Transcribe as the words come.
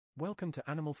Welcome to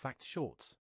Animal Facts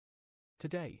Shorts.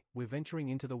 Today, we're venturing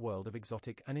into the world of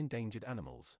exotic and endangered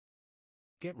animals.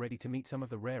 Get ready to meet some of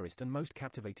the rarest and most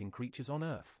captivating creatures on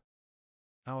Earth.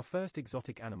 Our first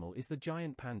exotic animal is the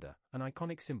giant panda, an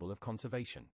iconic symbol of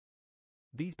conservation.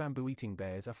 These bamboo-eating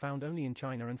bears are found only in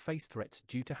China and face threats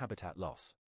due to habitat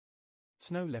loss.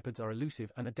 Snow leopards are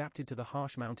elusive and adapted to the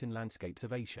harsh mountain landscapes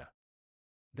of Asia.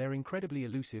 They're incredibly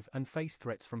elusive and face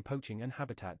threats from poaching and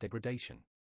habitat degradation.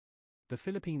 The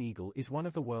Philippine eagle is one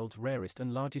of the world's rarest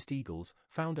and largest eagles,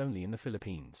 found only in the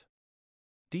Philippines.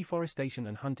 Deforestation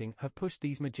and hunting have pushed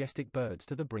these majestic birds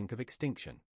to the brink of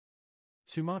extinction.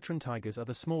 Sumatran tigers are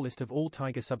the smallest of all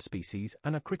tiger subspecies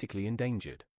and are critically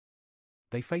endangered.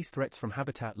 They face threats from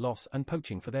habitat loss and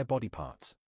poaching for their body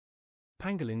parts.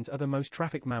 Pangolins are the most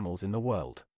trafficked mammals in the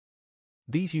world.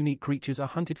 These unique creatures are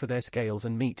hunted for their scales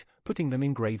and meat, putting them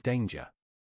in grave danger.